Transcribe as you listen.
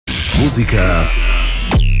מוזיקה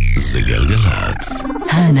זה גלגלצ.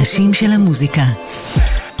 האנשים של המוזיקה.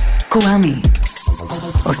 קוואמי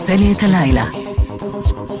עושה לי את הלילה.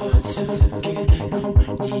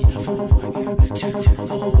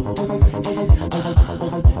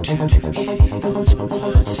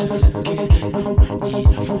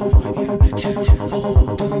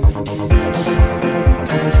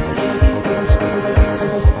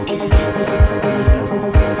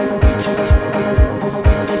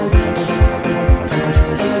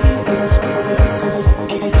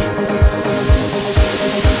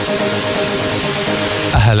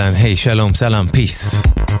 אהלן, היי, שלום, סלם, פיס.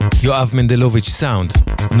 יואב מנדלוביץ' סאונד,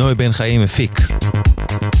 נוי בן חיים מפיק.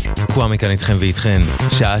 קוואמי כאן איתכם ואיתכן,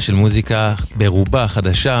 שעה של מוזיקה ברובה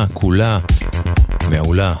חדשה, כולה,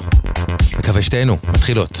 מעולה. מקווה שתהנו,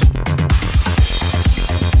 מתחילות.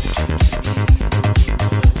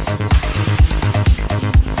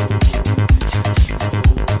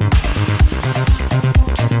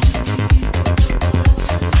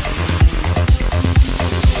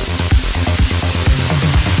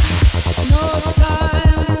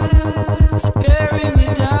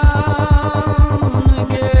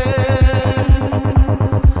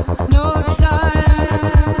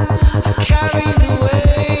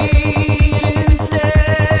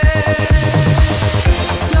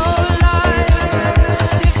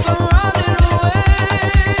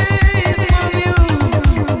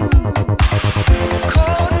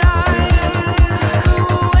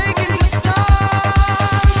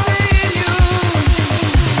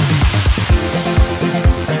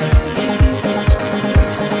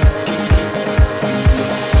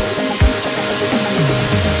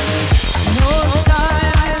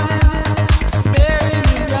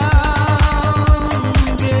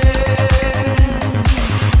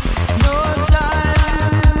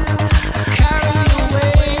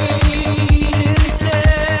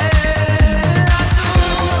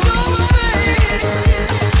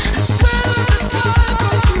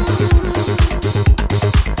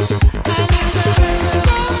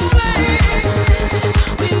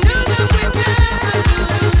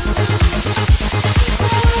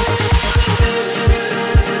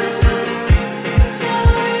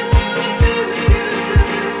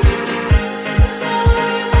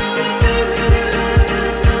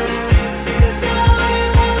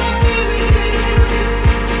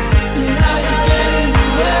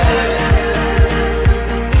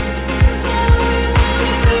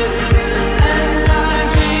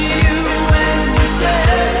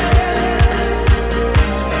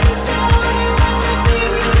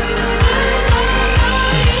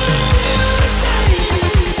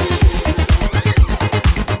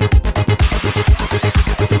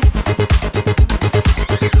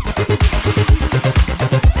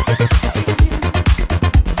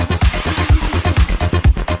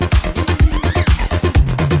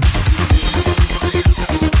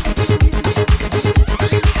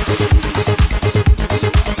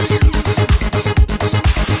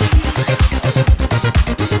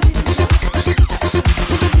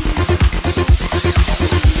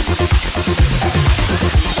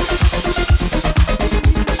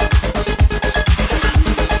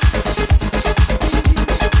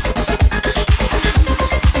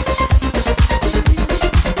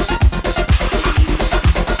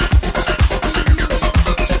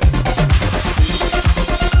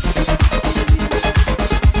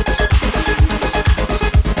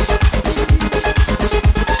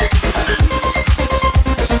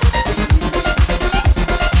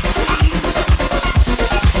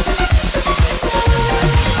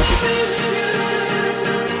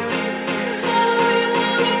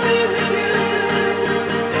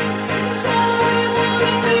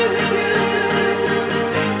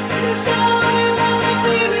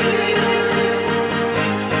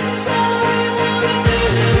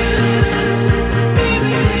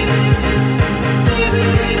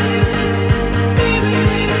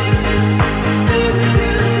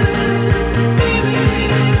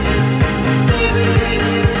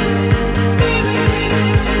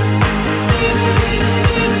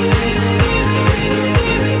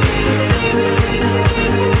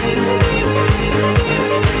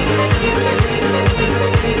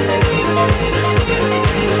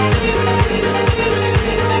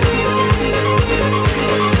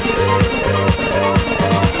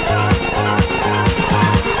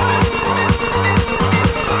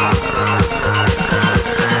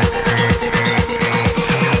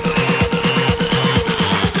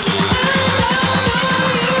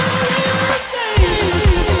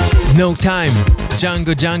 No Time,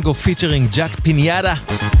 Django Django featuring Jack Pinata,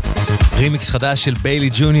 רימיקס חדש של ביילי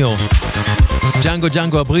ג'וניור. ג'אנגו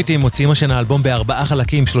ג'אנגו הבריטים מוציאים השנה אלבום ב4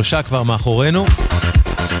 חלקים, 3 כבר מאחורינו.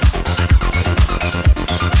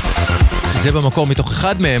 זה במקור מתוך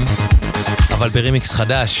אחד מהם, אבל ברימיקס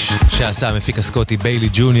חדש שעשה המפיק הסקוטי ביילי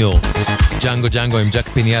ג'וניור. ג'אנגו ג'אנגו עם ג'ק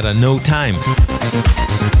פינייטה, No Time.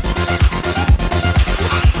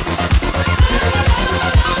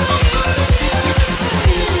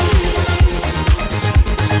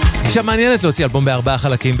 עכשיו מעניינת להוציא אלבום ב4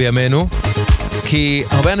 חלקים בימינו, כי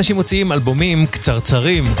הרבה אנשים מוציאים אלבומים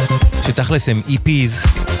קצרצרים שתכלס הם EPs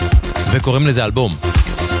וקוראים לזה אלבום.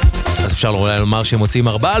 אז אפשר אולי לומר שהם מוציאים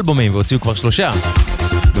 4 אלבומים והוציאו כבר 3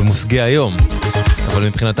 במושגי היום, אבל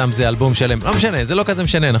מבחינתם זה אלבום שלם. לא משנה, זה לא כזה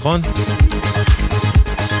משנה, נכון?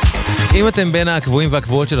 אם אתם בין הקבועים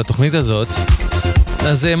והקבועות של התוכנית הזאת,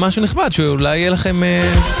 אז זה משהו נכבד שאולי יהיה לכם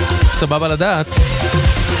סבבה לדעת.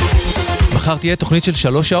 מחר תהיה תוכנית של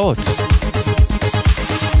 3 שעות.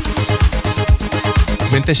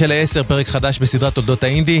 בין 9 ל-10 פרק חדש בסדרת תולדות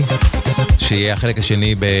האינדי, שיהיה החלק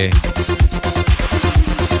השני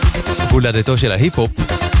בהולדתו של ההיפ-הופ.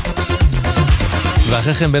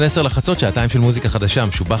 ואחרי כן בין 10 לחצות, שעתיים של מוזיקה חדשה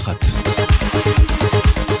משובחת.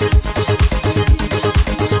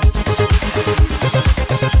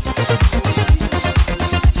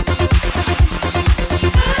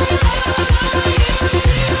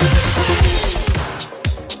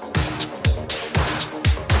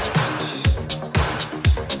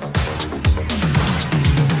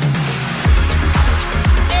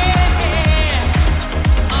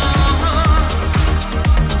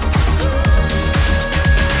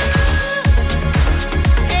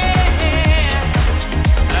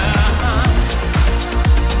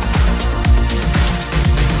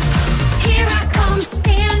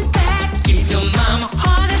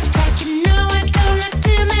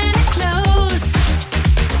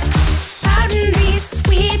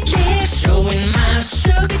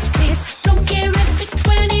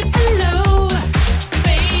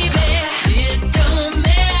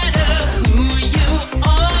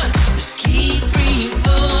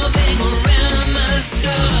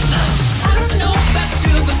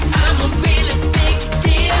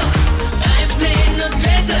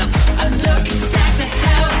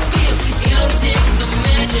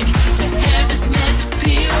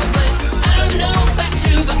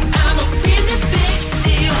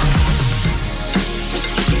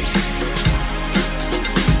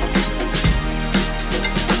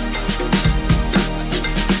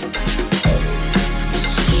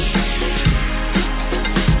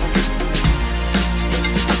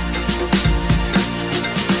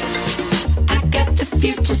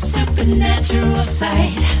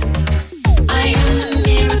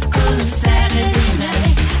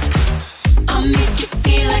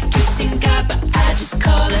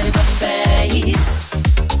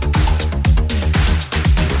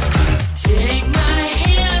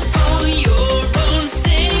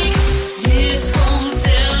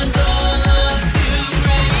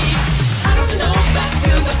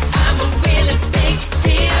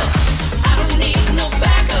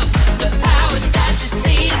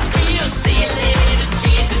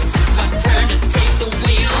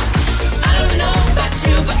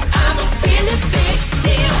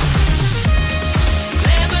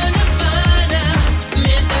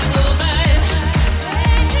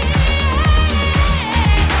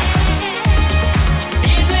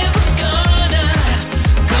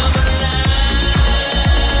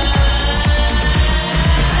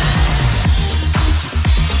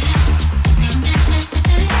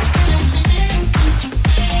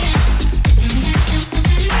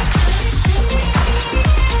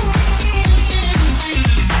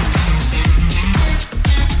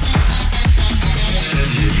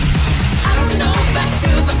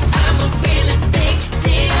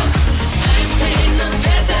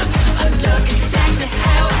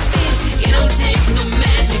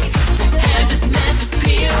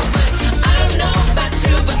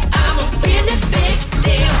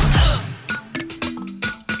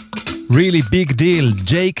 Really big deal,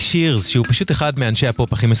 ג'ייק שירס, שהוא פשוט אחד מאנשי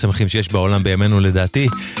הפופ הכי משמחים שיש בעולם בימינו לדעתי,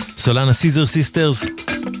 סולן הסיזר סיסטרס,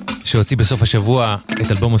 שהוציא בסוף השבוע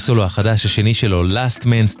את אלבום הסולו החדש השני שלו, Last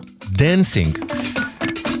Man Dancing.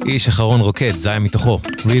 איש אחרון רוקד, זה היה מתוכו,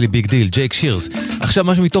 Really big deal, ג'ייק שירס. עכשיו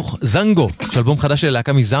משהו מתוך זנגו, של אלבום חדש של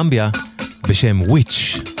להקה מזמביה, בשם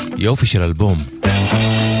וויץ', יופי של אלבום.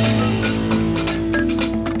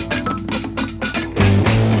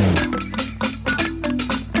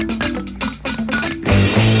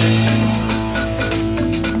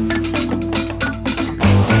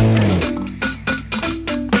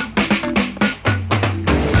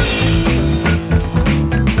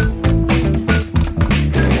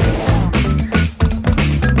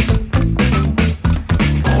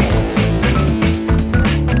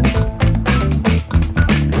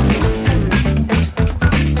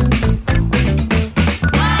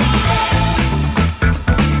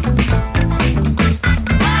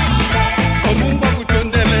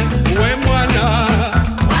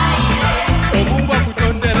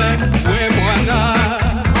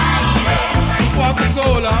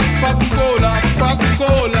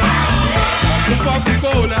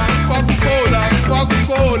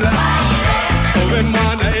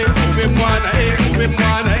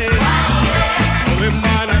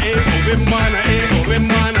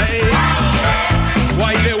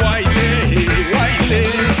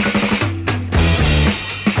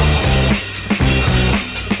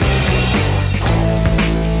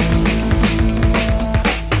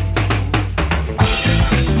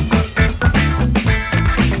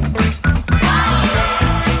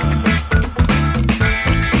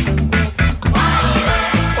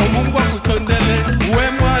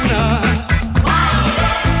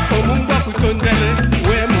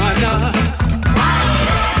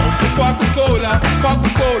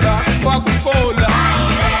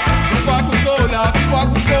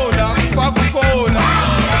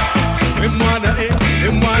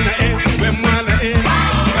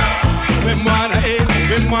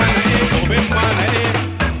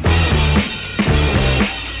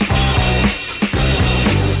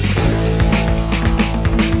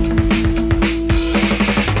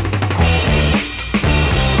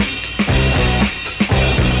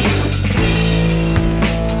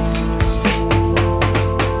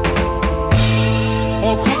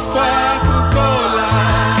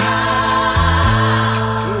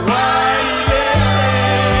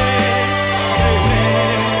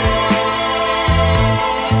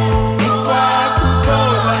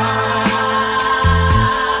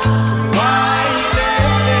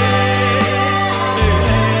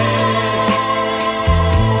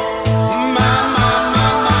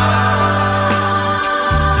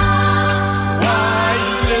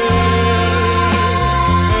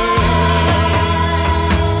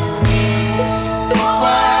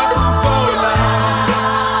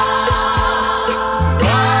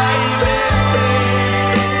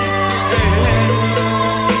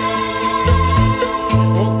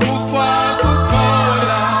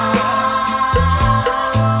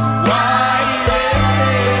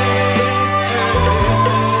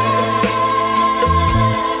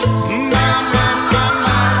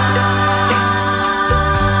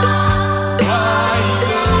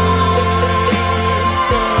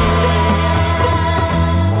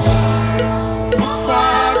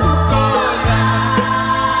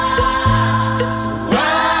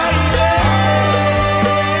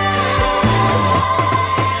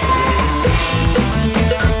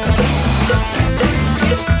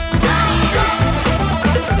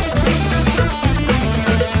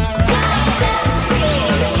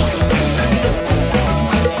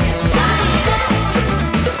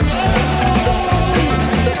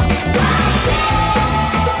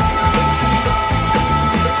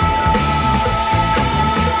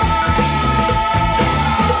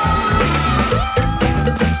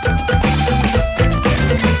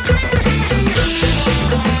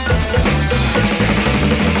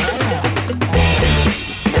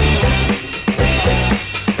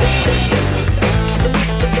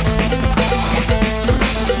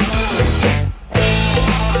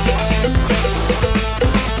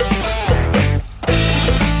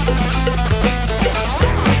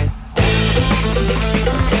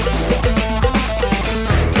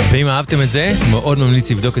 ואם אהבתם את זה, מאוד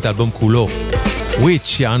ממליץ לבדוק את האלבום כולו.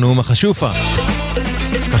 וויץ' יענו מחשופה.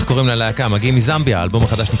 איך קוראים ללהקה? מגיעים מזמביה, האלבום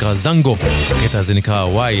החדש נקרא זנגו. הקטע הזה נקרא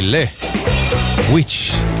וואילה.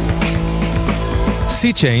 וויץ'.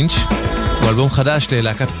 סי צ'יינג' הוא אלבום חדש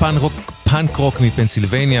ללהקת פאנק רוק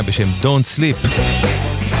מפנסילבניה בשם Don't Sleep.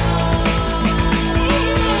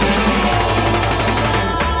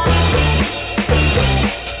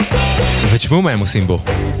 ותשמעו מה הם עושים בו.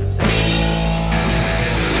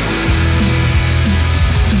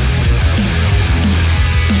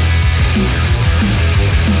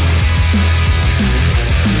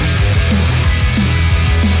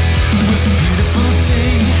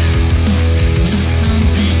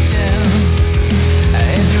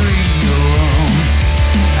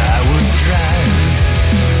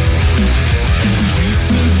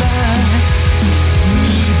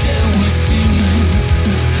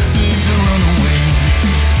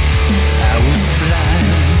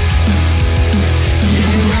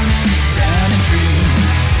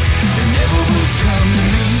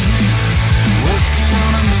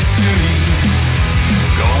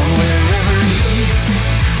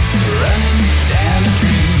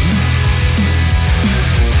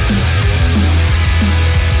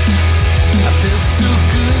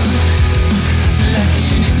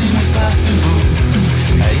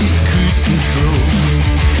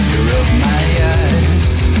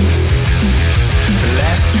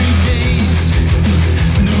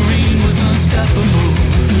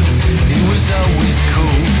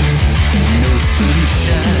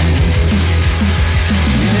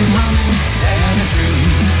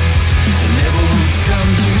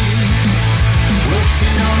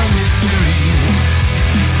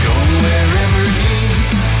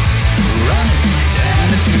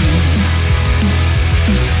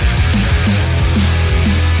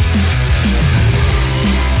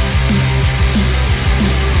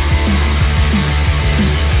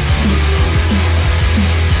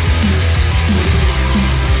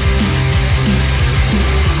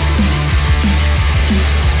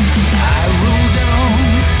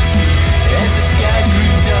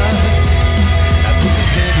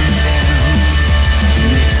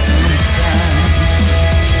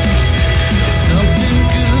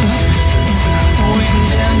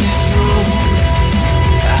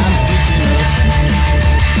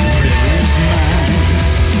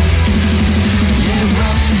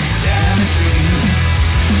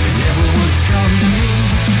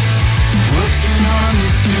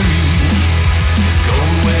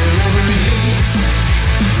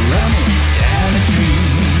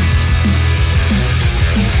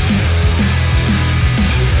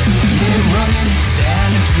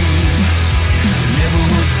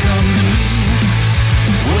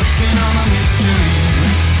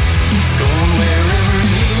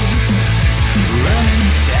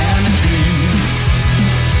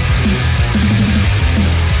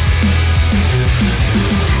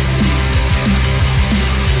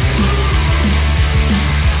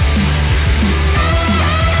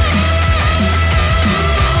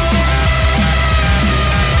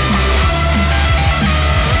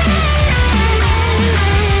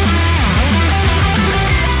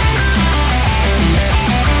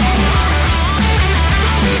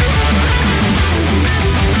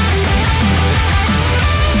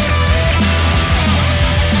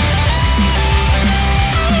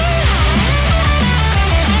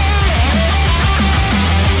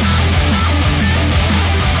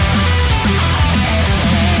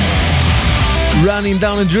 Runnin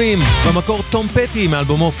Down A Dream, במקור תום פטי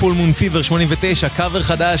מאלבומו Full Moon Fever 89, קאבר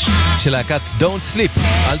חדש של להקת Don't Sleep.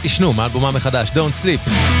 אל תשנו, מאלבומה מחדש, Don't Sleep.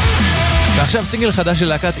 ועכשיו סינגל חדש של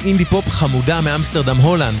להקת אינדי פופ חמודה מאמסטרדם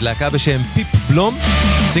הולנד, להקה בשם פיפ בלום,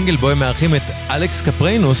 סינגל בו הם מארחים את אלכס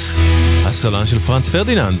קפרנוס, הסולן של פרנץ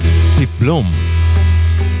פרדיננד, פיפ בלום.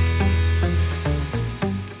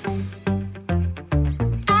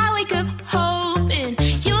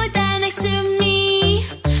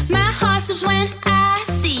 When I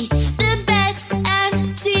see the beds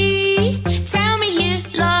and tea, tell me you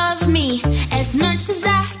love me as much as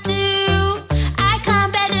I do. I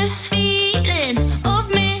can't bear the feeling of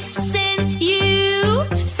missing you.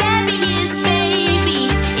 7 years, baby,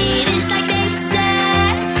 it is like they've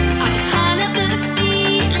said. I can't help but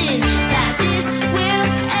feeling that this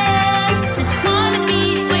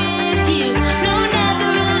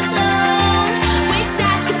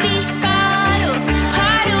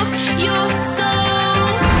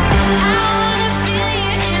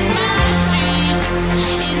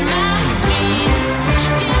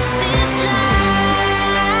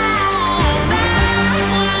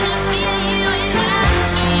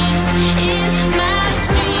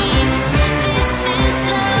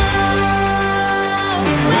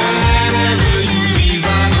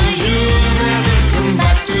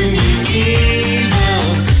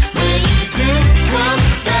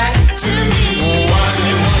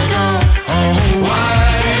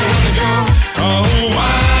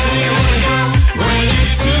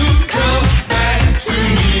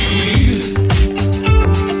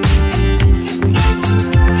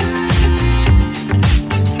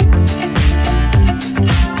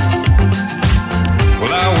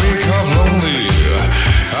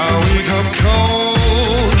up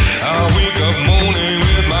cold. I wake up morning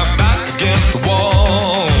with my back against the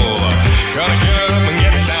wall. Gotta get up and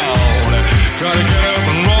get down. Gotta get up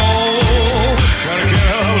and roll. Gotta get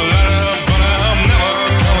up, light up, but I'm never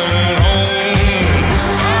coming home.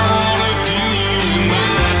 I wanna feel you in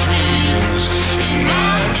my dreams. In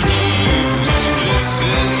my dreams, this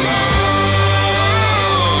is love.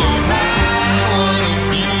 I wanna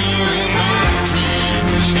feel you in my dreams.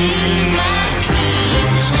 In my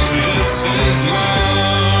dreams, this is love.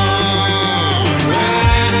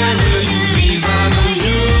 Wherever you leave, I know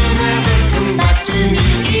you'll never come back to me.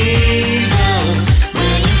 Even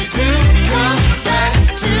when you do come back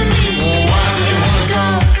to me, why do you wanna go?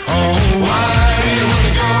 Oh, why do you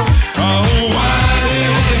wanna go? Oh, why do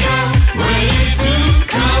you wanna go? When you do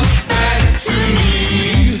come back to me.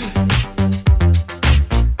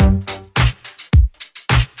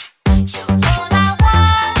 You're all I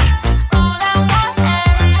want and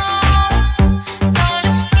more. Don't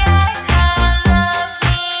look scared, come love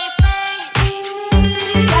me, baby.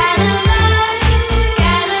 Gotta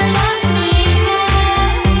love me more.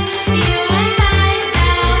 You are mine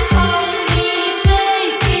now, hold me,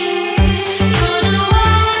 baby. You're the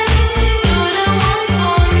one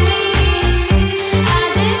for me.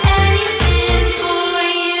 I'd do anything for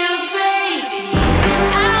you, baby.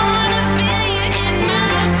 I wanna feel you in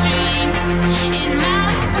my dreams, in my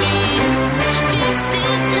dreams. This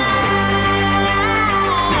is love.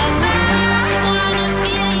 I wanna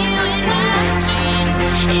feel you in my dreams,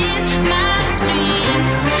 in my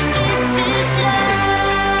dreams. This is love.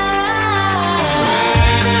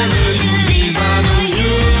 Wherever you leave, I know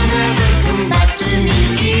you'll never come back to me.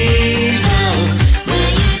 Even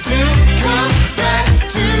when you do come back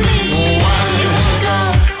to me, why do you wanna go?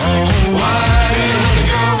 Oh, why do you wanna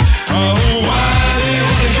go? Oh, why do you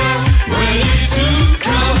wanna go? When you do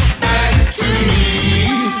come back to me.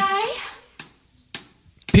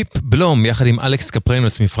 פיפ בלום יחד עם אלכס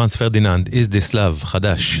קפרנוס מפרנס פרדיננד, Is This Love,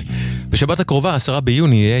 חדש. בשבת הקרובה, 10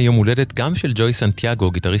 ביוני, יהיה יום הולדת גם של ג'וי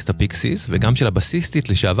סנטיאגו, גיטריסט הפיקסיס, וגם של הבסיסטית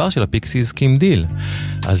לשעבר של הפיקסיס, קים דיל.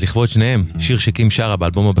 אז לכבוד שניהם, שיר שקים שרה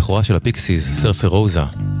באלבום הבכורה של הפיקסיס, סרפר רוזה.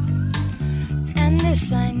 And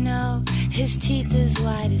this I know, his teeth as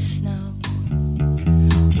white as snow.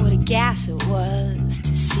 What a gas it was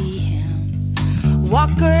to see him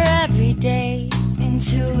walk her every day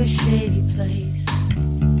into a shady place.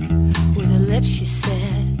 With her lips she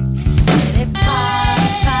said, hey pa,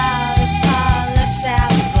 pa, pa, let's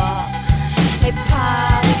have a ball. Hey pa,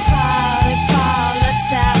 pa, pa, let's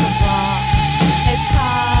have a ball. Hey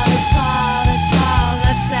pa, pa, pa,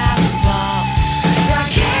 let's have a ball.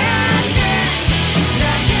 Gigantic,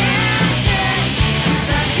 gigantic,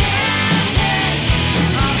 gigantic,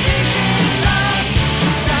 I'm deep in love.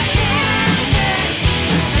 Gigantic,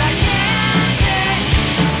 gigantic,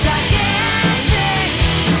 gigantic,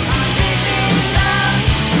 I'm deep in love.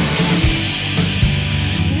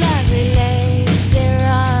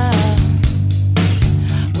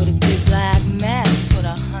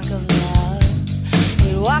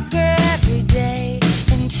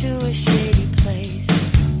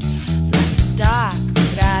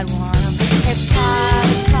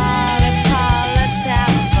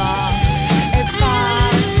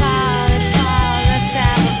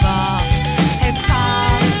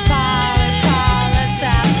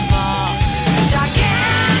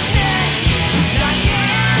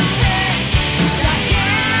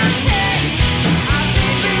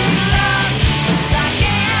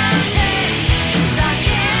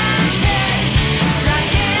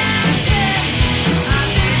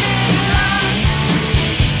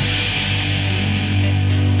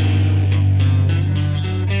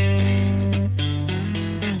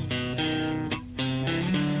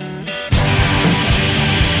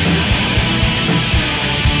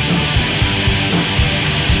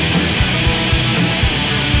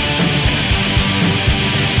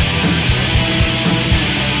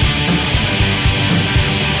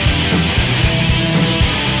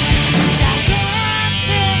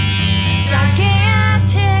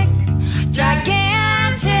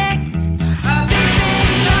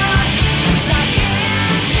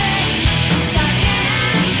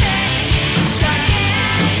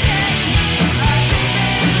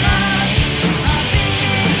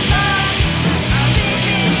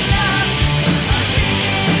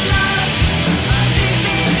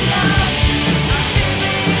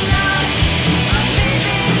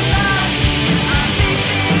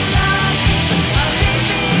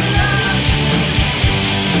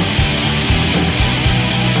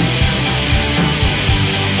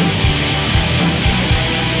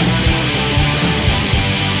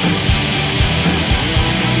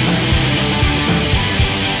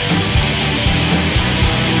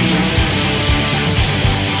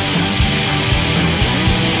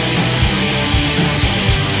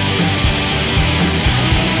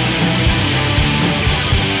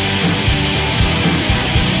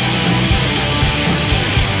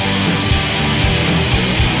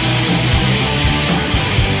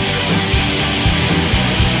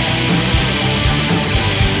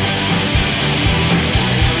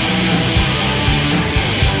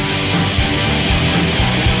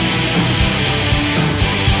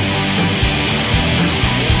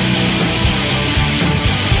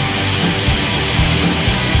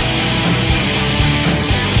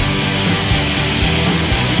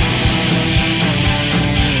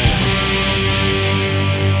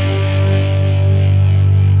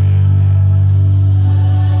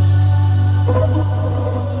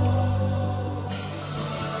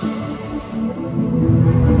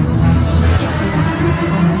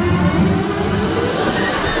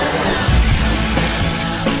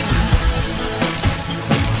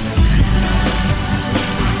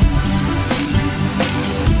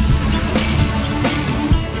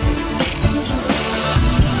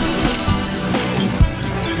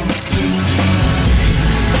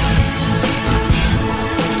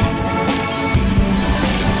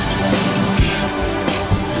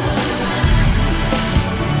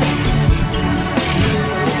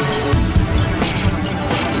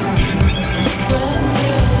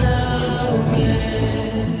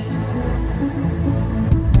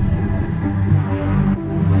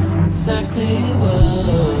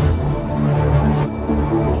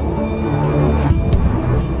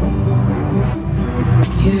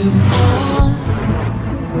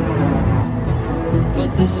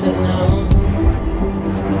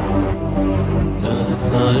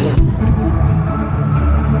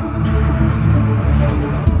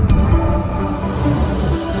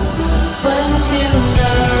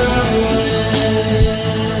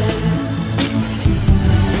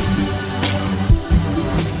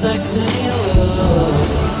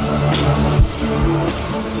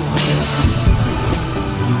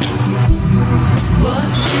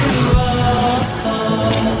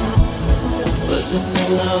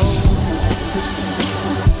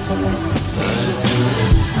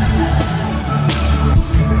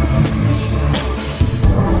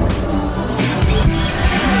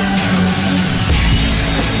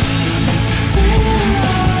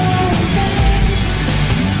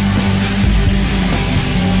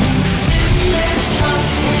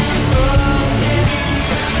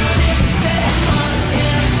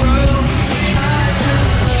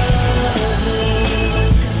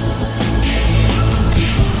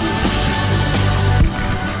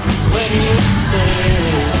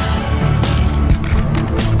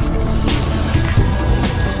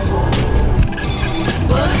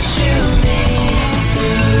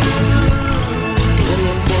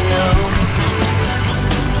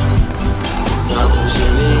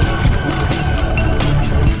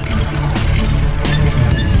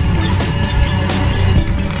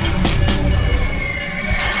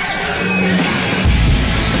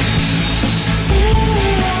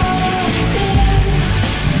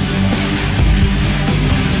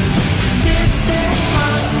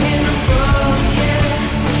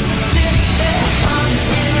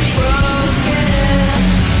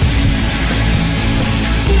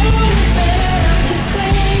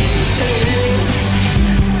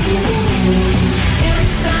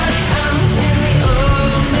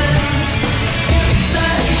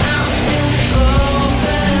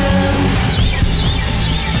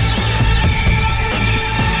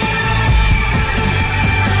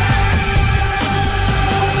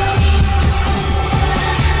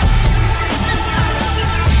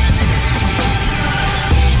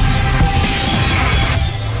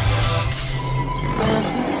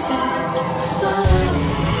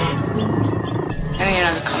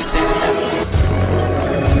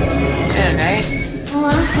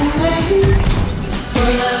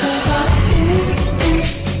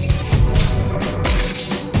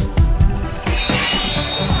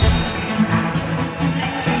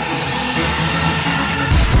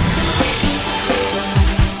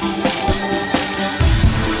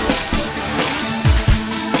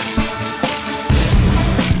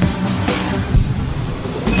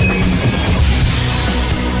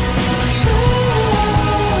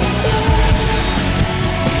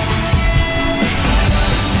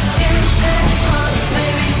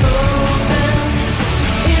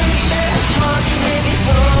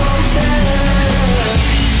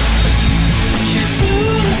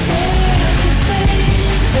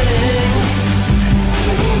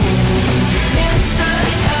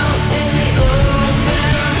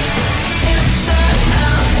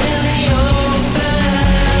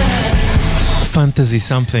 Fantasy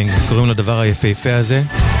Something, קוראים לדבר היפהפה הזה,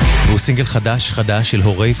 והוא סינגל חדש של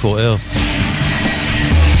Hooray For Earth,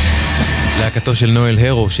 להקתו של נואל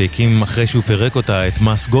הרו שהקים אחרי שהוא פירק אותה את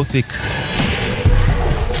מס גותיק.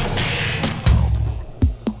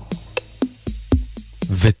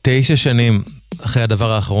 ו9 שנים אחרי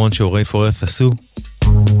הדבר האחרון ש-Hooray For Earth עשו,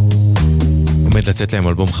 עומד לצאת להם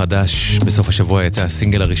אלבום חדש. בסוף השבוע יצא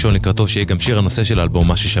הסינגל הראשון לקראתו, שיהיה גם שיר הנושא של האלבום,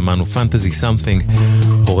 מה ששמענו, Fantasy Something,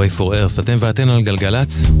 Hooray For Earth. אתם ואתן על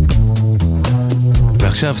גלגלץ.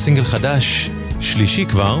 ועכשיו סינגל חדש, שלישי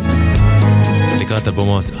כבר, לקראת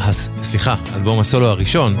אלבום הסולו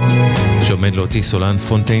הראשון, שעומד להוציא סולן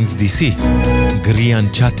פונטיינס DC, גריאן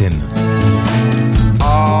צ'אטן.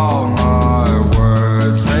 All my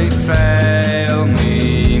words, they fail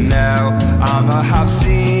me now, and I have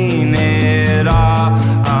seen it all,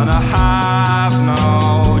 and I have no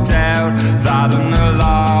doubt that I'm the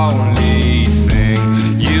lonely thing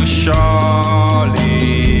you surely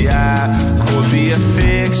could be a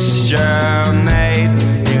fixture made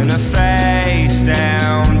in a face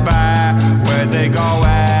down bar where they go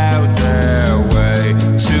out their way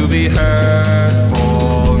to be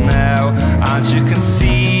hurtful now, and you can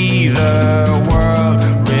see the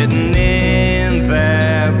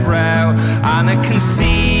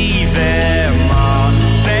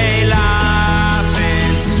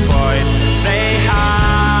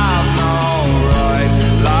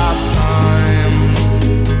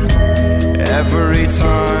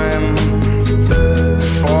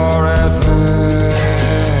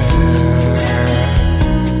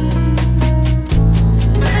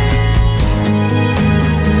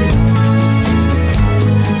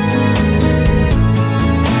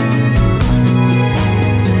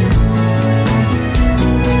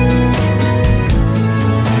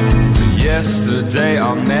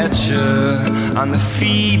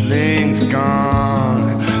feeling's gone.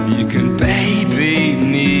 You can baby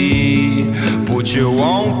me, but you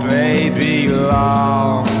won't baby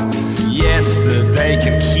long. Yesterday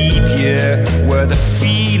can keep you where the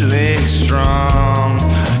feeling's strong.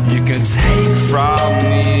 You can take from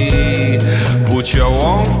me, but you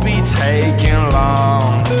won't be taking long.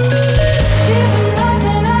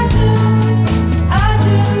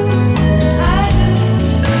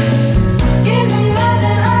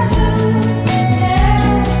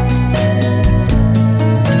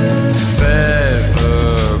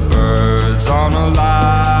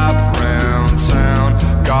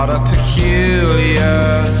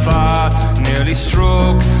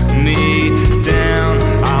 Struck me down.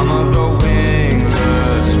 I'm the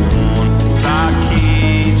wingless one that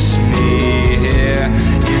keeps me here.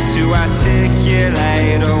 Is to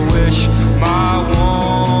articulate a wish, my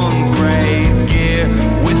one great gear.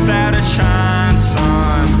 Without a chance,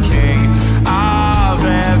 I'm king of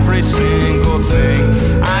every single thing,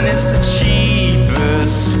 and it's the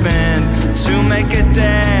cheapest spend to make a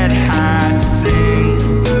dead hat sing.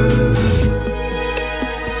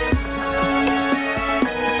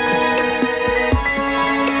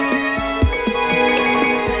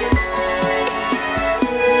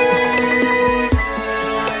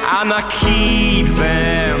 And I keep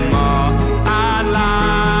them all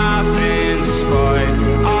alive in spite.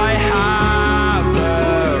 I have the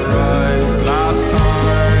right last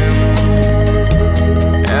time,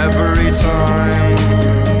 every time,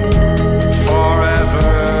 forever.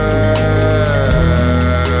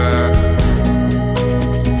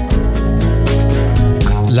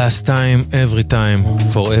 Last time, every time,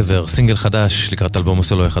 forever. סינגל חדש לקראת אלבום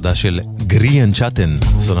הסולו החדש של גריאן צ'אטן,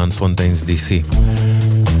 סולן פונטיינס DC.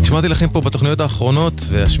 שמעתי לכם פה בתוכניות האחרונות,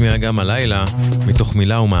 והשמיע גם הלילה, מתוך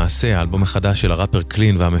מילה ומעשה, האלבום החדש של הראפר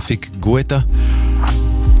קלין והמפיק וגואטה,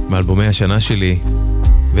 מאלבומי השנה שלי,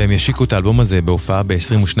 והם ישיקו את האלבום הזה בהופעה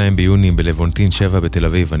ב-22 ביוני בלוונטין 7 בתל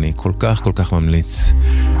אביב. אני כל כך ממליץ.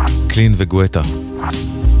 קלין וגואטה,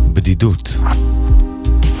 בדידות.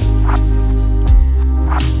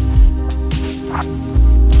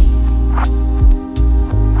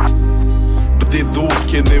 בדידות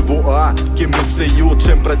כנבואה, כמציאות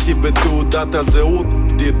שם פרטי בתעודת הזהות.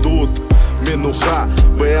 בדידות, מנוחה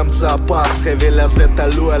באמצע הפס, חבל הזה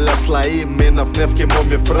תלוי על הסלעים, מנפנף כמו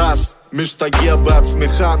מפרס. משתגע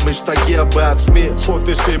בעצמך, משתגע בעצמי,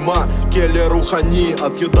 חופש אימה, כלא רוחני.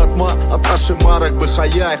 את יודעת מה? את אשמה רק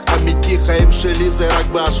בחייך, אמיתי, חיים שלי זה רק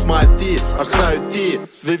באשמתי, אחריותי,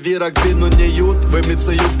 סביבי רק בינוניות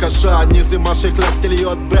ומציאות קשה. אני זה מה שהחלטתי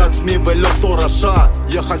להיות בעצמי ולא תורשה.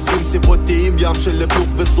 יחסים סיבותיים, ים של לכלוך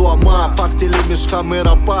וזוהמה, הפכתי למשחה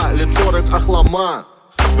מרפא לצורך החלמה.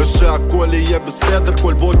 ושהכל יהיה בסדר,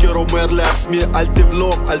 כל בוקר אומר לעצמי אל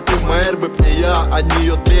תבלום, אל תמהר בפנייה. אני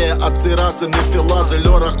יודע, עצירה זה נפילה, זה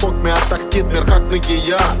לא רחוק מהתחתית, מרחק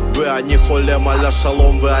נגיעה. ואני חולם על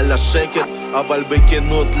השלום ועל השקט, אבל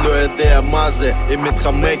בכנות לא יודע מה זה. היא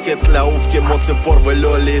מתחמקת לעוף כמו ציפור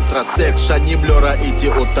ולא להתרסק. שנים לא ראיתי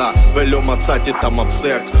אותה ולא מצאתי את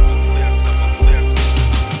המפסק.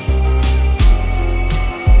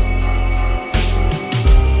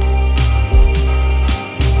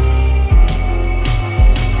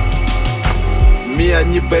 מי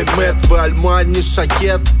אני באמת ועל מה אני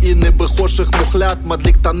שקט? הנה בחושך מוחלט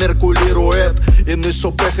מדליק את הנר כולי רועד. הנה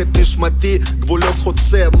שופך את נשמתי גבולות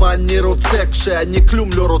חוצה. מה אני רוצה כשאני כלום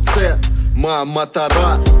לא רוצה? מה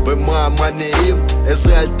המטרה ומה המניעים?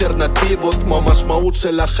 איזה אלטרנטיבות? מה המשמעות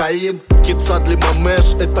של החיים? כיצד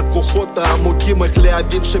לממש את הכוחות העמוקים? איך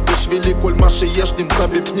להבין שבשבילי כל מה שיש נמצא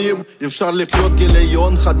בפנים? אפשר לחיות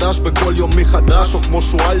גיליון חדש בכל יום מחדש, או כמו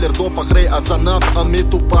שואל לרדוף אחרי הזנב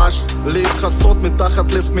המטופש, להתחסות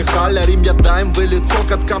מתחת לשמיכה, להרים ידיים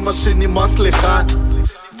ולצעוק עד כמה שנמאס לך.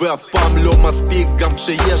 ואף פעם לא מספיק גם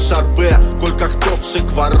כשיש הרבה, כל כך טוב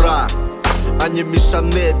שכבר רע. אני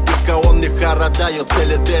משנה את דיכאון לחרדה, יוצא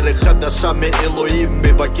לדרך חדשה מאלוהים,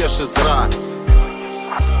 מבקש עזרה.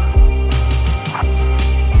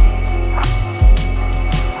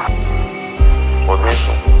 עוד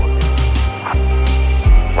מישהו?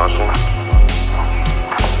 משהו?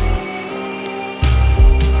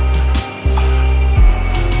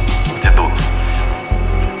 בדידות.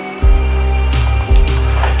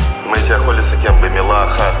 אם הייתי יכול לסכם במילה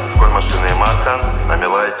אחת כל מה שנאמר כאן,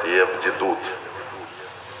 המילה תהיה בדידות.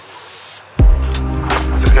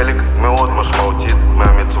 זה חלק מאוד משמעותי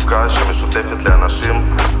מהמצוקה שמשותפת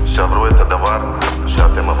לאנשים שעברו את הדבר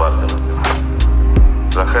שאתם עברתם.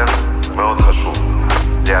 לכן מאוד חשוב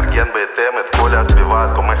לארגן בהתאם את כל הסביבה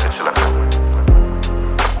התומכת שלכם,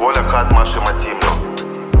 כל אחד מה שמתאים לו,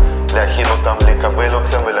 להכין אותם, לקבל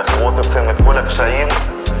אתכם ולחוות אתכם את כל הקשיים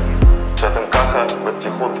שאתם ככה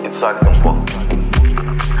בפתיחות הצגתם פה.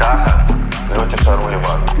 ככה לא תשארו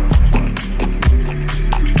לבד.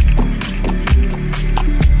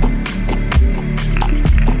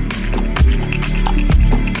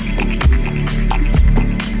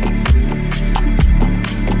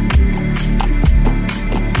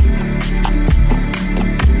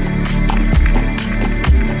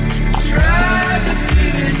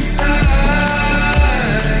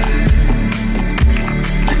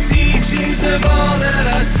 Of all that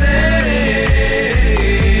I say,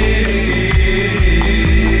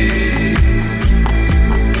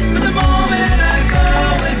 but the moment I go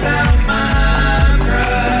without my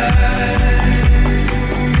pride,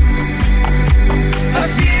 I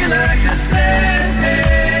feel like I say.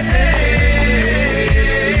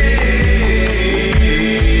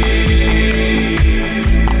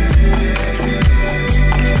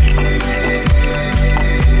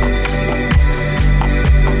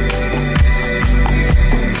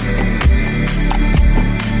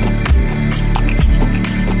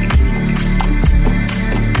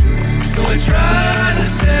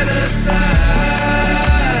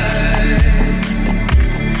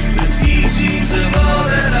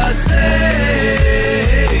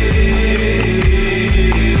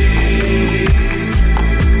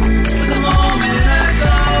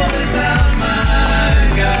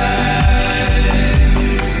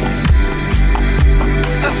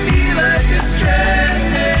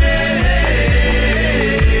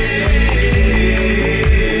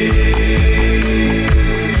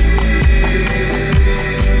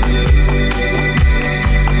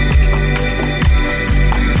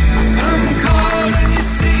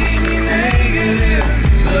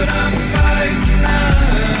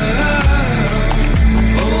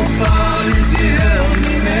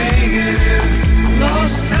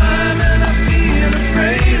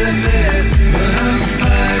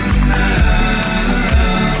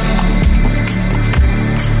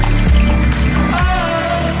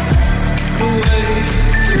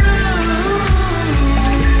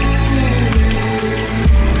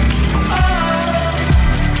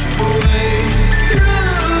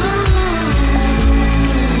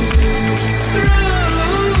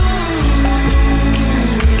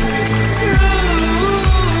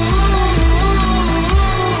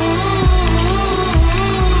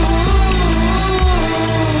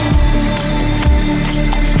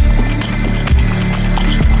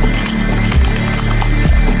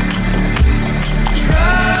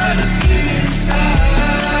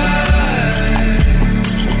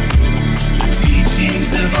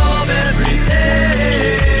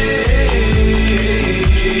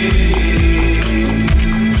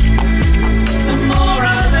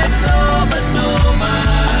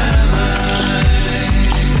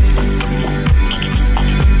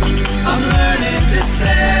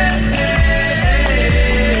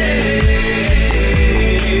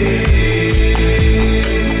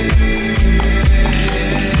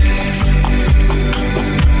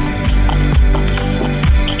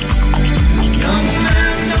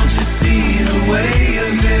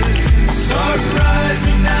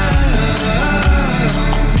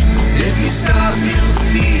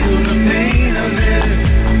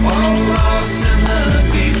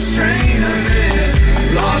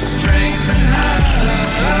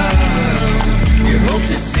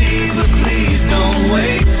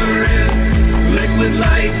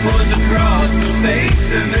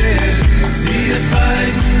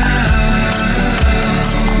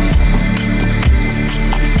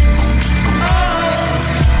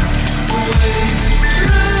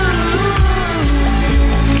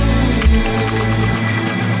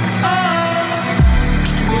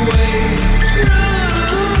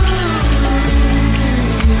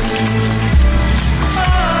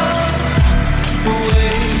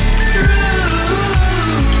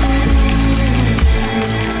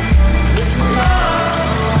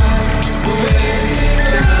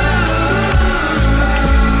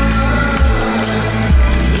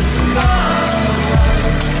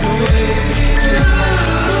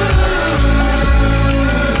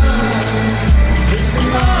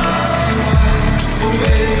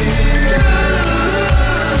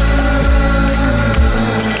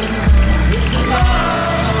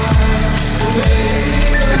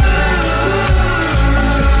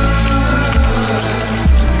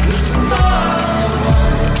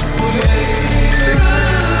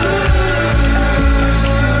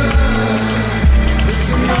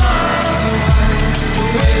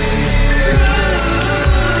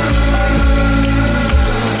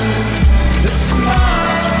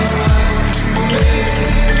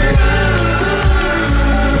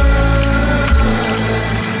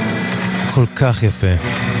 כל כך יפה.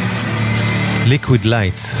 Liquid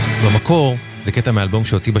Lights. במקור זה קטע מאלבום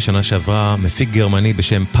שהוציא בשנה שעברה מפיק גרמני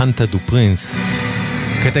בשם Pantha Du Prince.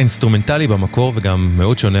 קטע אינסטרומנטלי במקור וגם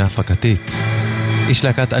מאוד שונה הפקתית. איש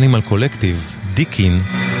להקת Animal Collective, דיקין,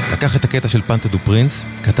 לקח את הקטע של Pantha Du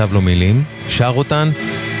Prince, כתב לו מילים, שר אותן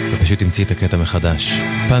ופשוט המציא את הקטע מחדש.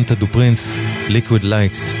 Pantha Du Prince, Liquid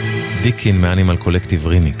Lights, דיקין מ-Animal Collective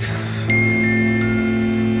Remix.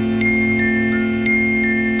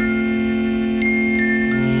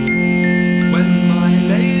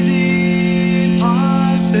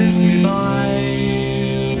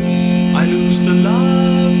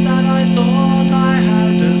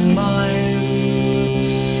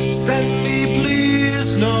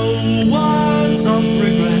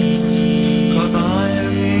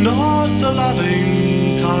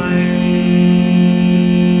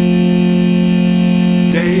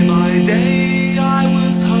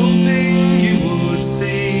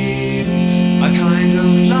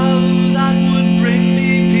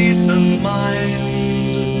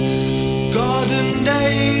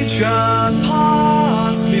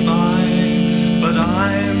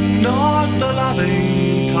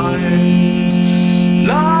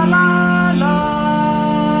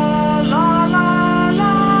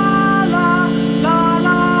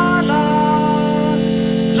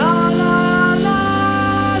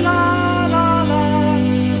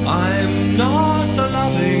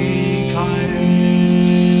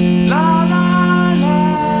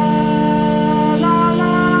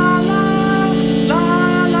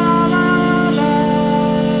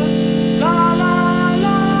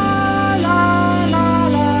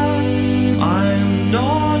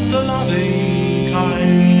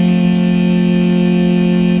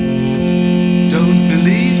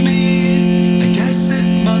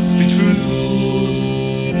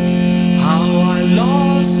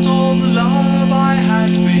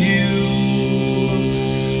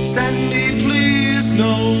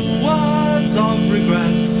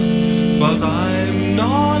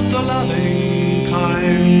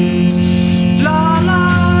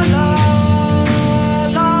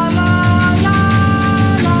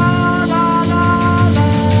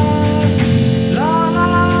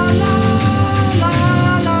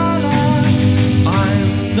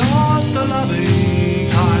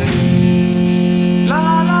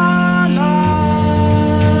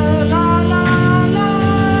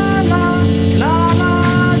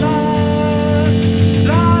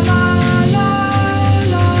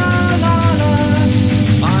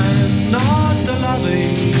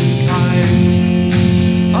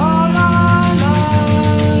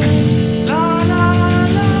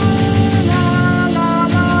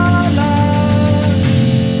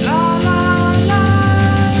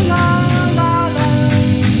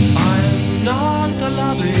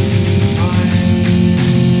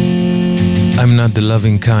 The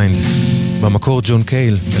Loving Kind. במקור ג'ון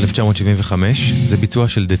קייל, 1975, זה ביצוע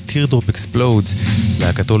של The Teardrop Explodes,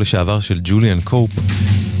 להקתו לשעבר של ג'וליאן קופ,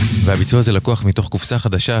 והביצוע הזה לקוח מתוך קופסה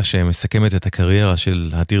חדשה שמסכמת את הקריירה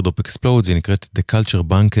של ה-Teardrop Explodes, היא נקראת The Culture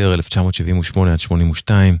Bunker, 1978-82.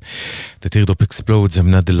 The Teardrop Explodes,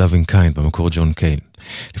 I'm not the loving kind, במקור ג'ון קייל.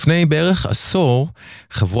 לפני בערך עשור,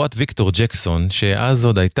 חבורת ויקטור ג'קסון, שאז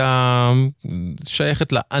עוד הייתה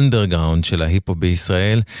שייכת לאנדרגראונד של ההיפ-הופ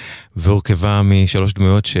בישראל, והורכבה משלוש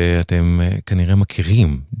דמויות שאתם כנראה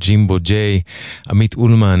מכירים, ג'ימבו ג'יי, עמית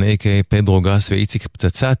אולמן, a.k.a. פדרו גס ואיציק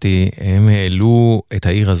פצצתי, הם העלו את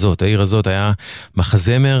העיר הזאת. העיר הזאת היה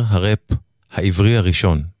מחזמר הראפ העברי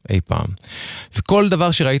הראשון אי פעם. וכל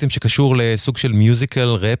דבר שראיתם שקשור לסוג של מיוזיקל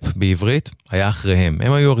ראפ בעברית, היה אחריהם.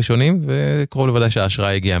 הם היו הראשונים, וקרוב לוודאי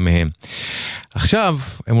שההשראה הגיעה מהם. עכשיו,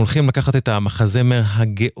 הם הולכים לקחת את המחזמר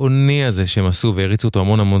הגאוני הזה שהם עשו, והריצו אותו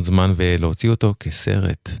המון זמן, ולהוציא אותו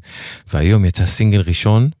כסרט. והיום יצא סינגל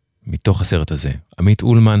ראשון מתוך הסרט הזה. עמית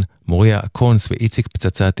אולמן, מוריה, אקונס ואיציק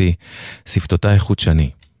פצצתי, שפתותייך חדשני.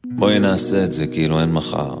 בואי נעשה את זה כאילו אין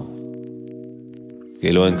מחר.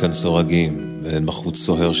 כאילו אין כאן סורגים, ואין בחוץ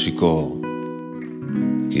סוהר שיקור.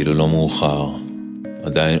 כאילו לא מאוחר,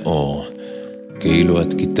 עדיין אור. כאילו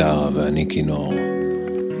את גיטרה ואני כינור.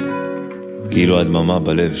 כאילו הדממה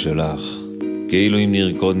בלב שלך. כאילו אם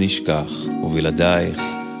נרקוד נשכח, ובלעדייך,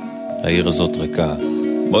 העיר הזאת ריקה.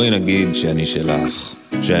 בואי נגיד שאני שלך,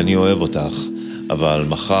 שאני אוהב אותך, אבל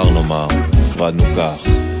מחר נאמר, נפרדנו כך,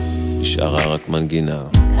 נשארה רק מנגינה.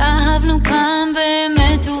 אהבנו פעם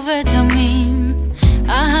באמת ובתמים,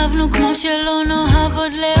 אהבנו כמו שלא נאהב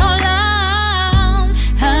עוד לעולם.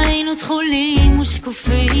 היינו תחולים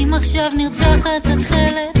ושקופים, עכשיו נרצחת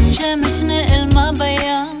התחלת, שמש נעלמה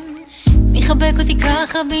בים. מחבק אותי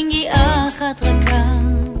ככה בנגיעה אחת רכה,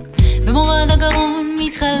 במורד הגרון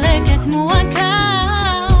מתחלקת מועקה,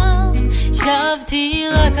 הקשבתי,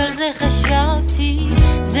 רק על זה חשבתי,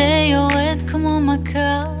 זה יורד כמו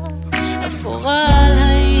מכה אפורה על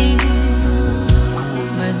העיר,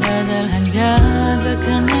 בדד על הגג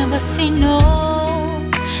בקנה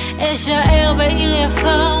בספינות, אשאר בעיר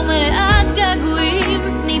יפה ומלאת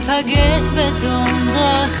געגועים, ניפגש בתום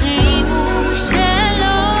דרכים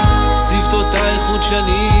ושלום. שפתותייך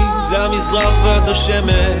חודשני, זה המזרח ואת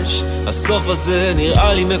השמש, הסוף הזה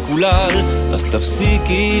נראה לי מקולל, אז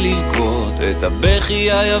תפסיקי לבכות את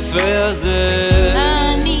הבכי היפה הזה.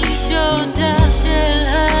 אני שוטה של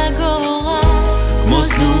הגורל, כמו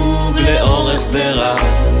זוג לאורך שדרה,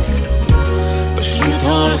 פשוט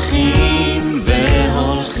הולכים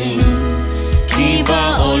והולכים, כי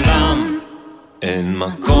בעולם אין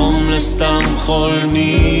מקום לסתם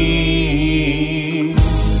חולמים.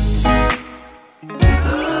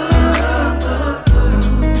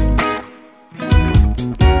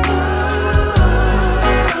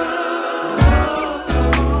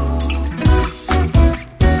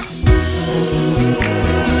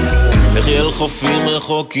 חופים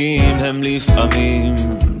רחוקים הם לפעמים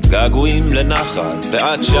געגועים לנחל,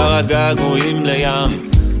 ועד שאר הגעגועים לים.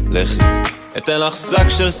 לכי אתן לך שק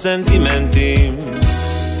של סנטימנטים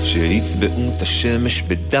שיצבעו את השמש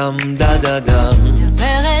בדם דה דה דם. דבר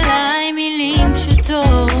אליי מילים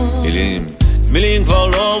פשוטות, מילים כבר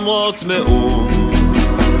לא אומרות מאום,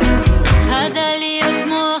 חדליות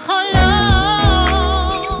כמו החולות,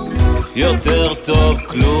 יותר טוב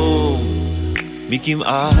כלום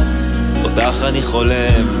מכמעט אותך אני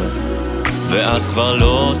חולם, ואת כבר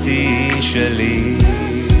לא תהי שלי.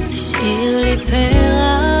 תשאיר לי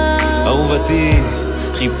פרח אהובתי,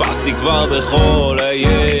 חיפשתי כבר בכל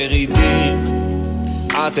הירידים,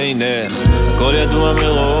 את אינך, הכל ידוע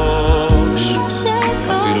מראש,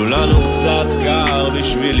 אפילו לנו קצת קר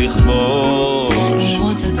בשביל לכבוש.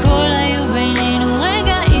 למרות הכל היו בינינו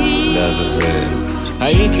רגעים, לעזאזל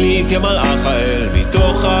היית לי כמלאך האל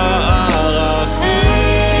מתוך הערפים.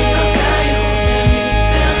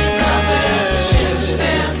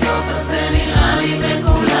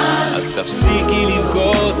 אז תפסיקי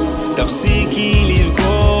לבכות, תפסיקי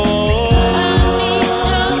לבכות. אני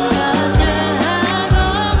שוטה של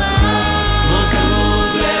הגורל, כמו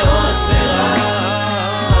זוג לאורך שדרה,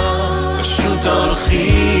 פשוט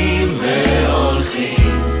הולכים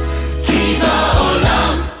והולכים, כי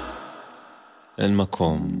בעולם אין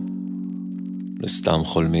מקום לסתם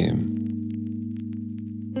חולמים.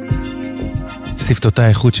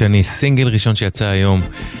 שפתותייך חודשני, סינגל ראשון שיצא היום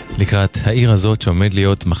לקראת העיר הזאת, שעומד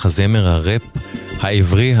להיות מחזמר הראפ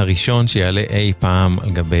העברי הראשון שיעלה אי פעם על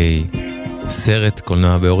גבי סרט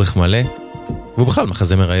קולנוע באורך מלא, והוא בכלל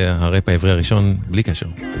מחזמר הראפ העברי הראשון בלי קשר.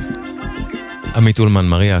 עמית, אולמן,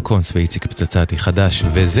 מוריה, אקונס ואיציק פצצתי, חדש,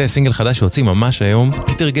 וזה סינגל חדש שהוציא ממש היום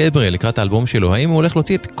פיטר גבריאל לקראת האלבום שלו. האם הוא הולך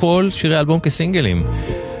להוציא את כל שירי האלבום כסינגלים?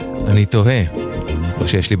 אני תוהה, או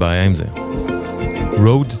שיש לי בעיה עם זה.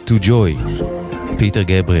 Road to Joy, פיטר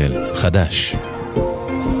גבריאל, חדש.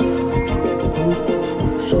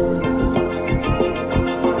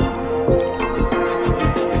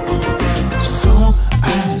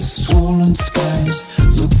 Skies,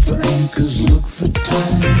 look for anchors, look for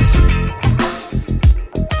tides.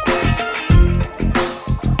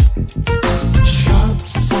 Sharp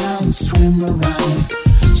sounds swim around,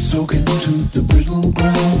 soak into the brittle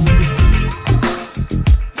ground.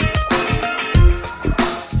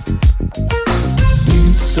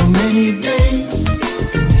 Been so many days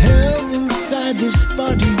held inside this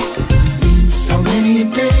body. Been so many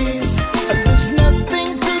days, there's nothing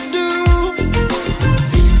to do.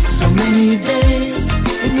 So many days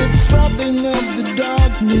in the throbbing of the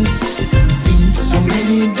darkness. Been so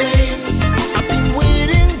many days I've been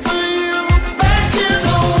waiting for you back in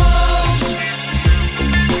the world.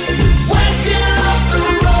 Walking up the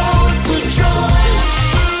road to joy.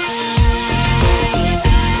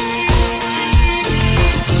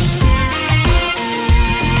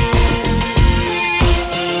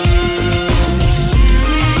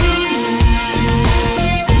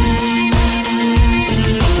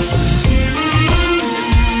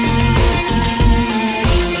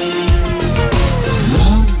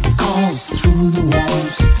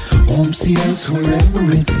 The earth wherever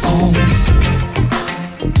it falls.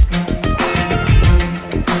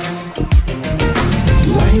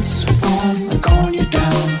 Lights form and call you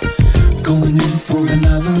down, going in for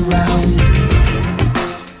another round.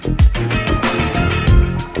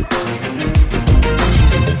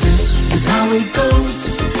 This is how it goes.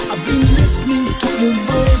 I've been listening to the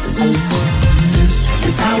voices. This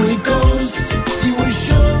is how it goes. You were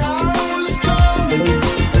sure I was gone.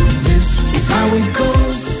 This is how it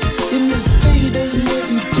goes. In the state of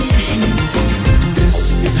meditation, this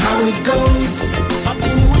is how it goes.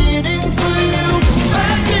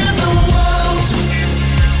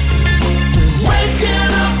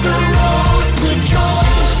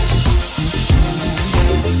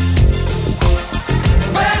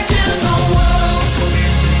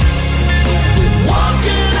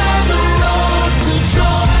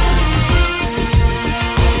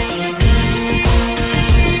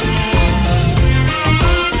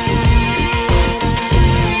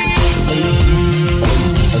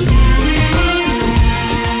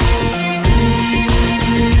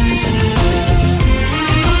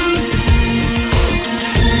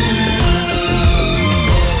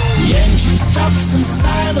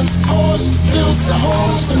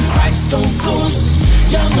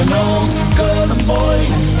 old girl and boy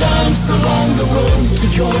dance along the road to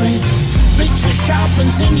joy. Picture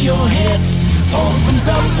sharpens in your head, opens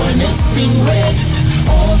up when it's been read.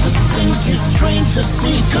 All the things you strain to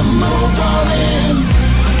see can move on in.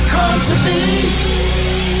 Come to be.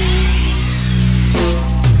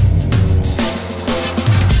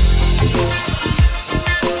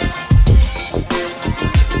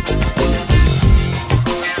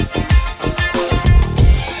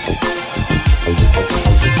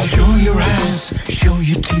 Show your eyes, show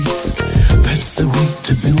your teeth. That's the way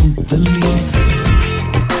to build belief.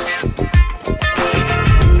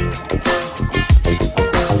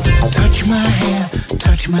 Touch my hair,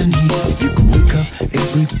 touch my knee. You can wake up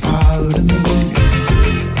every part of me.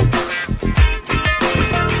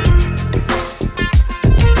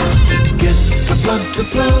 Get the blood to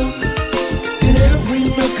flow in every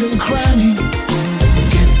nook and cranny.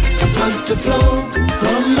 Get the blood to flow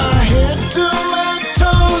from my head to my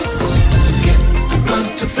toes. Get the blood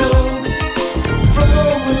to flow,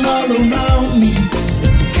 flowing all around me.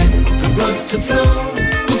 Get the blood to flow,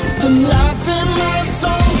 put the life in my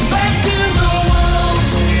soul. Back in the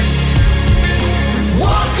world,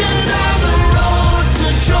 walking down the road to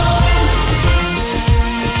joy.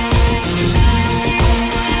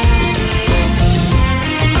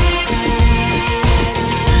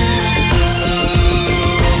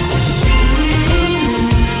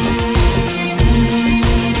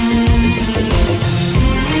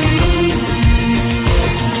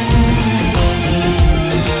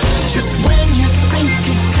 Just when you think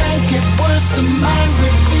it can't get worse, the mind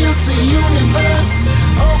reveals the universe,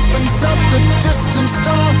 opens up the distant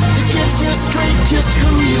star that gives you straight just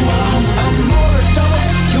who you are. I'm more a dog,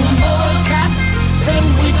 you're more a cat. Then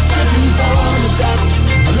we getting bored of that.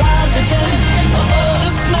 Alive again, about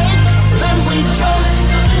a snake. Then we jump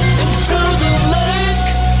into the lake.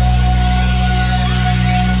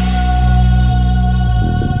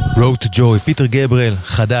 Road to Joy, פיטר גבריאל,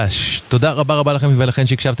 חדש. תודה רבה רבה לכם ולכן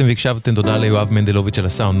שהקשבתם והקשבתם. תודה ליואב מנדלוביץ' על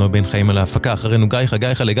הסאונד, נוי בן חיים על ההפקה. אחרינו גיא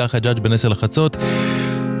לגרחה ג'אג' בין 10 לחצות.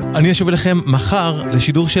 אני אשוב אליכם מחר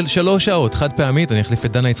לשידור של 3 שעות, חד פעמית. אני אחליף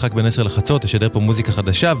את דנה יצחק בין 10 לחצות, אשדר פה מוזיקה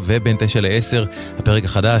חדשה, ובין 9 ל-10 הפרק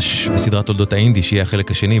החדש בסדרת תולדות האינדי, שיהיה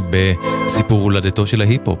החלק השני בסיפור הולדתו של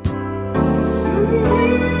ההיפ-הופ.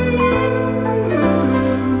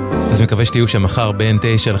 אז מקווה שתהיו שם מחר בין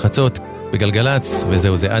 9 לחצות בגלגלץ,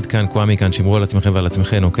 וזהו, זה עד כאן, קוואמי כאן, שמרו על עצמכם ועל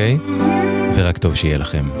עצמכם, אוקיי? ורק טוב שיהיה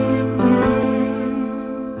לכם.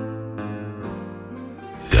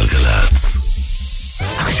 גלגלצ.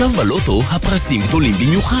 עכשיו בלוטו הפרסים גדולים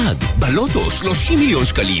במיוחד. בלוטו 30 מיליון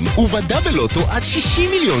שקלים, ובדאבל לוטו עד 60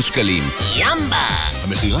 מיליון שקלים. ימבה!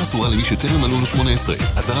 המחירה אסורה למי שטרם מלאו לו 18.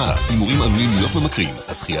 אזהרה, הימורים עלולים להיות ממכרים,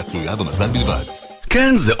 הזכייה תלויה במזל בלבד.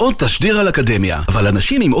 כן, זה עוד תשדיר על אקדמיה, אבל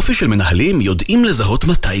אנשים עם אופי של מנהלים יודעים לזהות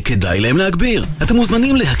מתי כדאי להם להגביר. אתם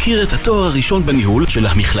מוזמנים להכיר את התואר הראשון בניהול של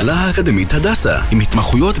המכללה האקדמית הדסה, עם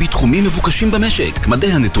התמחויות בתחומים מבוקשים במשק,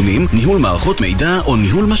 מדעי הנתונים, ניהול מערכות מידע או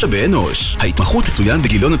ניהול משאבי אנוש. ההתמחות תצוין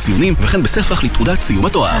בגיליון הציונים וכן בספח לתעודת סיום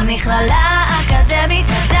התואר. המכללה האקדמית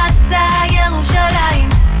הדסה ירושלים,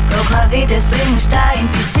 כוכבית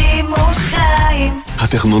 2292.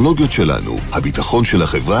 הטכנולוגיות שלנו, הביטחון של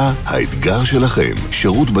החברה, האתגר שלכם.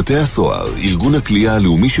 שירות בתי הסוהר, ארגון הכלייה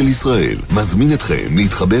הלאומי של ישראל, מזמין אתכם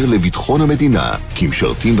להתחבר לביטחון המדינה.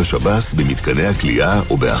 כמשרתים בשב"ס, במתקני הכלייה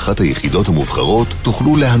או באחת היחידות המובחרות,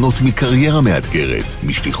 תוכלו ליהנות מקריירה מאתגרת,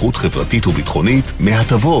 משליחות חברתית וביטחונית,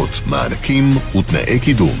 מהטבות, מענקים ותנאי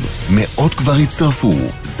קידום. מאות כבר הצטרפו,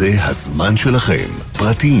 זה הזמן שלכם.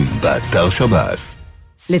 פרטים באתר שב"ס.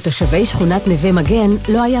 לתושבי שכונת נווה מגן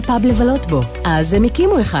לא היה פאב לבלות בו, אז הם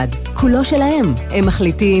הקימו אחד, כולו שלהם. הם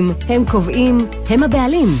מחליטים, הם קובעים, הם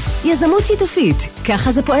הבעלים. יזמות שיתופית,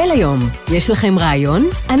 ככה זה פועל היום. יש לכם רעיון?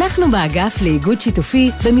 אנחנו באגף לאיגוד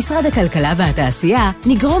שיתופי במשרד הכלכלה והתעשייה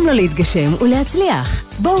נגרום לו להתגשם ולהצליח.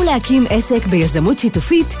 בואו להקים עסק ביזמות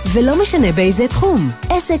שיתופית ולא משנה באיזה תחום.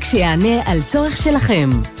 עסק שיענה על צורך שלכם.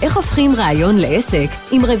 איך הופכים רעיון לעסק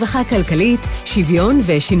עם רווחה כלכלית, שוויון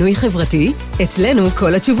ושינוי חברתי? אצלנו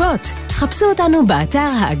כל התשובות. חפשו אותנו באתר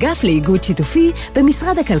האגף לאיגוד שיתופי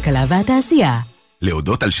במשרד הכלכלה והתעשייה.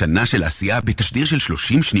 להודות על שנה של עשייה בתשדיר של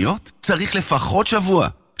 30 שניות? צריך לפחות שבוע.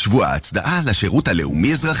 שבוע ההצדעה לשירות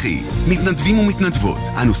הלאומי אזרחי. מתנדבים ומתנדבות,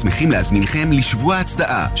 אנו שמחים להזמינכם לשבוע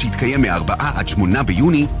ההצדעה שיתקיים מ-4 עד 8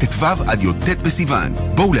 ביוני, ט"ו עד י"ט בסיוון.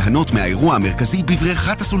 בואו ליהנות מהאירוע המרכזי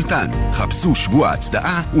בבריכת הסולטן. חפשו שבוע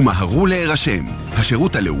ההצדעה ומהרו להירשם.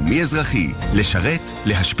 השירות הלאומי אזרחי, לשרת,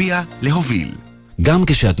 להשפיע, להוביל. גם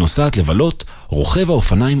כשאת נוסעת לבלות, רוכב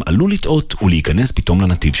האופניים עלול לטעות ולהיכנס פתאום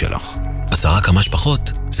לנתיב שלך. 10 קמ"ש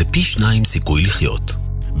פחות זה פי 2 סיכוי לחיות.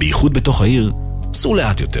 בייחוד בתוך העיר, סעו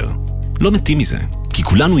לאט יותר. לא מתים מזה, כי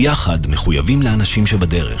כולנו יחד מחויבים לאנשים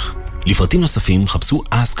שבדרך. לפרטים נוספים חפשו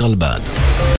אסק רלב"ד.